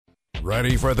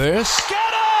Ready for this?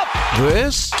 Get up!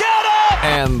 This? Get up!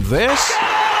 And this? Get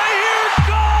out of here!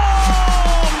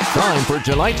 Gone! Time for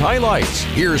tonight's highlights.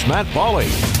 Here's Matt Pauley.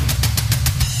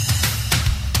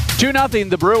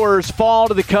 2-0, the Brewers fall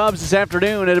to the Cubs this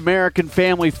afternoon at American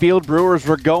Family Field. Brewers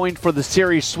were going for the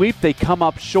series sweep. They come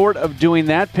up short of doing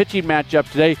that. Pitching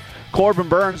matchup today, Corbin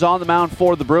Burnes on the mound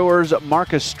for the Brewers.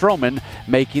 Marcus Stroman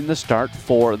making the start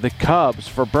for the Cubs.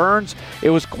 For Burnes,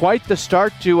 it was quite the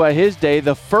start to his day.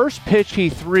 The first pitch he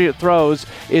throws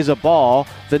is a ball.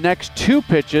 The next two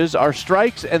pitches are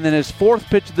strikes, and then his fourth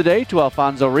pitch of the day to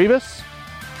Alfonso Rivas.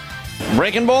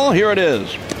 Breaking ball, here it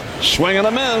is. Swing and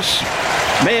a miss.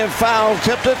 May have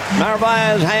foul-tipped it.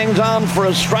 Narvaez hangs on for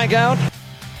a strikeout.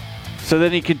 So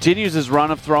then he continues his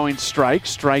run of throwing strikes.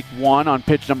 Strike one on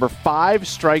pitch number 5.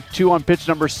 Strike 2 on pitch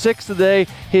number 6 of the day.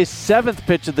 His 7th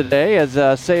pitch of the day as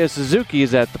Seiya Suzuki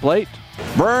is at the plate.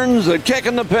 Burnes, the kick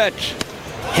and the pitch.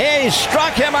 He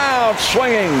struck him out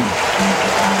swinging.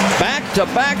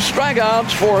 Back-to-back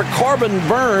strikeouts for Corbin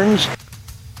Burnes.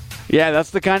 Yeah, that's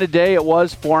the kind of day it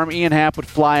was for him. Ian Happ would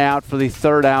fly out for the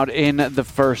third out in the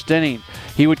first inning.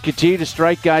 He would continue to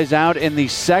strike guys out in the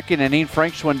second inning.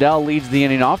 Frank Schwindel leads the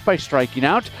inning off by striking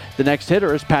out. The next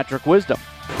hitter is Patrick Wisdom.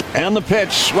 And the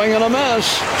pitch, swing and a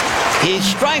miss. He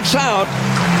strikes out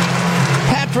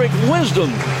Patrick Wisdom.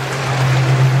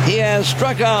 He has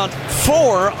struck out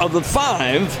 4 of the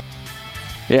 5.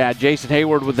 Yeah, Jason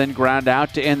Hayward would then ground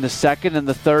out to end the second and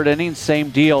the third inning.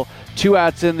 Same deal. 2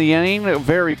 outs in the inning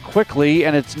very quickly,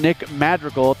 and it's Nick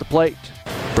Madrigal at the plate.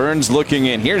 Burnes looking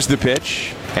in. Here's the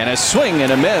pitch. And a swing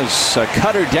and a miss. A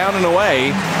cutter down and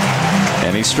away.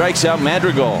 And he strikes out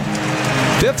Madrigal.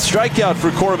 5th strikeout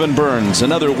for Corbin Burnes.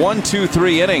 Another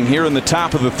 1-2-3 inning here in the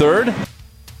top of the third.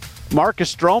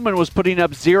 Marcus Stroman was putting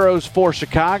up zeros for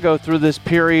Chicago through this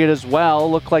period as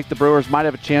well. Looked like the Brewers might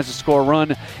have a chance to score a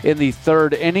run in the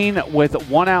third inning with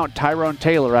 1 out. Tyrone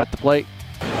Taylor at the plate.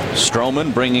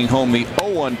 Stroman bringing home the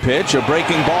 0-1 pitch. A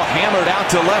breaking ball hammered out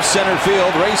to left center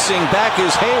field. Racing back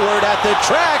is Hayward at the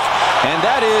track. And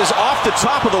that is off the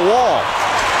top of the wall.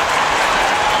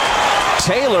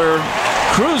 Taylor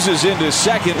cruises into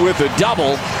second with a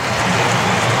double.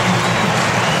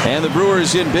 And the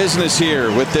Brewers in business here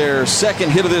with their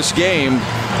second hit of this game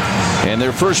and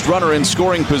their first runner in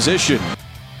scoring position.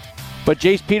 But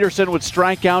Jace Peterson would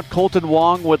strike out. Colton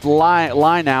Wong would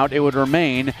line out. It would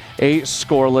remain a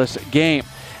scoreless game.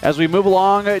 As we move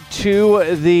along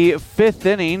to the 5th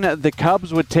inning, the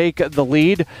Cubs would take the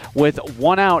lead with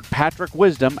 1 out. Patrick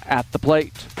Wisdom at the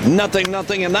plate. Nothing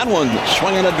in that one.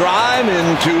 Swinging a drive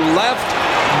into left,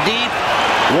 deep.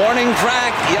 Warning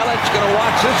track. Yelich's going to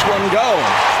watch this one go.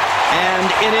 And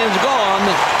it is gone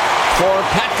for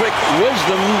Patrick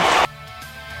Wisdom.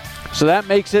 So that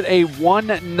makes it a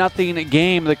 1-0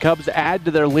 game. The Cubs add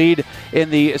to their lead in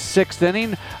the 6th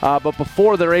inning. But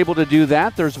before they're able to do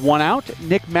that, there's 1 out.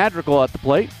 Nick Madrigal at the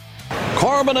plate.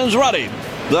 Corbin is ready.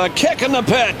 The kick and the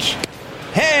pitch.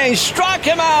 Hey, struck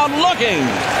him out looking.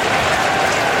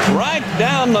 Right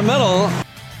down the middle.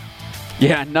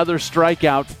 Yeah, another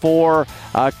strikeout for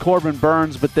Corbin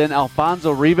Burnes, but then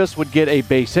Alfonso Rivas would get a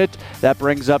base hit. That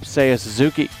brings up Seiya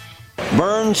Suzuki.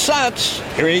 Burnes sets.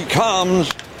 Here he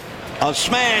comes. A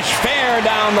smash fair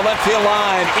down the left field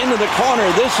line into the corner.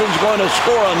 This is going to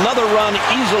score another run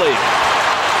easily.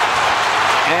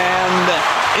 And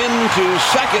into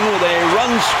second with a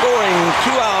run-scoring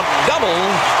 2-out double.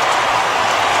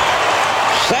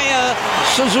 Seiya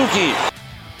Suzuki.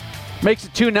 Makes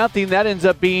it 2-0. That ends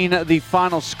up being the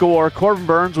final score. Corbin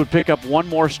Burnes would pick up 1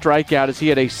 more strikeout as he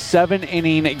had a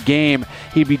 7-inning game.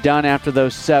 He'd be done after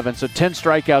those 7. So 10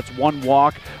 strikeouts, 1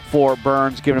 walk for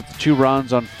Burnes, giving up the 2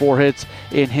 runs on 4 hits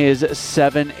in his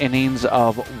 7 innings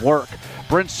of work.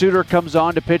 Brent Suter comes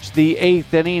on to pitch the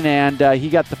 8th inning, and he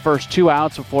got the first 2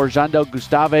 outs before Jandel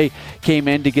Gustave came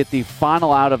in to get the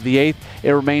final out of the 8th.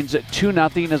 It remains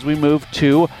 2-0 as we move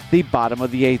to the bottom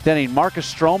of the 8th inning.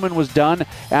 Marcus Stroman was done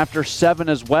after 7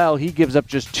 as well. He gives up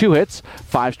just 2 hits,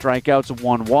 5 strikeouts,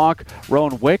 1 walk.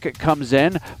 Rowan Wick comes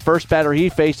in. First batter he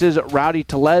faces, Rowdy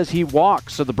Tellez. He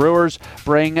walks. So the Brewers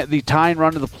bring the tying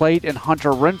run to the plate, and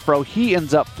Hunter Renfroe, he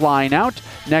ends up flying out.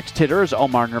 Next hitter is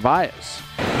Omar Narvaez.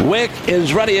 Wick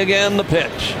is ready again, the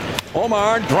pitch.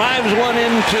 Omar drives one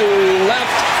into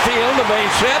left field, a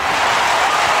base hit.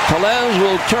 Tellez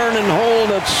will turn and hold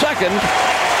at second.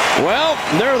 Well,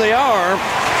 there they are.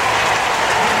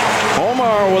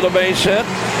 Omar with a base hit.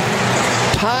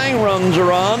 Tying runs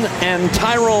are on, and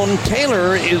Tyrone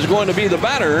Taylor is going to be the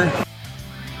batter.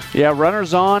 Yeah,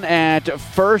 runners on at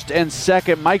first and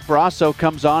second. Mike Brasso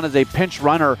comes on as a pinch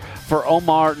runner for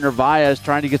Omar Narvaez,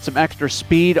 trying to get some extra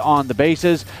speed on the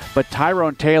bases. But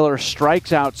Tyrone Taylor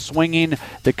strikes out swinging.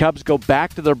 The Cubs go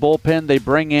back to their bullpen. They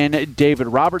bring in David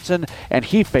Robertson, and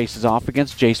he faces off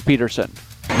against Jace Peterson.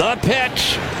 The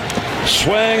pitch.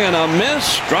 Swing and a miss.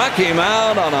 Struck him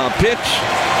out on a pitch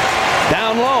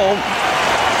down low.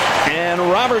 And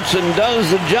Robertson does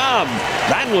the job.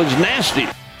 That was nasty.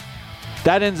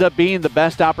 That ends up being the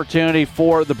best opportunity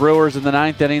for the Brewers in the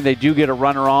ninth inning. They do get a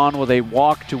runner on with a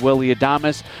walk to Willy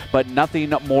Adames, but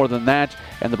nothing more than that.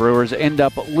 And the Brewers end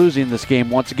up losing this game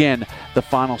once again. The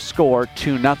final score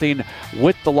 2-0.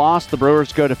 With the loss, the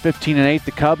Brewers go to 15-8.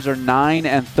 The Cubs are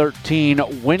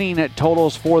 9-13. Winning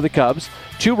totals for the Cubs: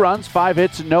 2 runs, 5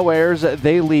 hits, no errors.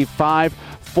 They leave 5.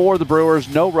 For the Brewers,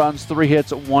 no runs, 3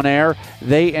 hits, 1 error.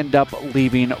 They end up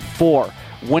leaving 4.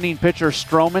 Winning pitcher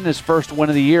Stroman, his first win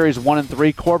of the year. He's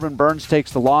 1-3. Corbin Burns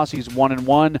takes the loss. He's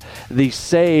 1-1. The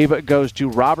save goes to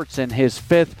Robertson, his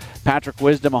 5th. Patrick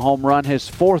Wisdom, a home run, his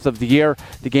 4th of the year.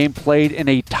 The game played in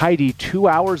a tidy 2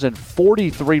 hours and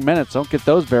 43 minutes. Don't get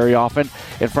those very often.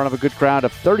 In front of a good crowd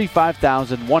of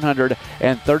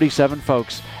 35,137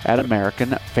 folks at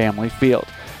American Family Field.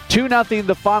 2-0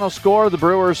 the final score. The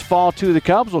Brewers fall to the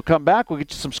Cubs. We'll come back. We'll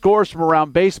get you some scores from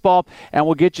around baseball, and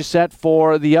we'll get you set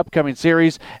for the upcoming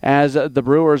series as the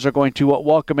Brewers are going to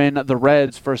welcome in the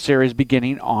Reds for a series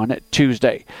beginning on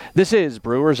Tuesday. This is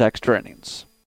Brewers Extra Innings.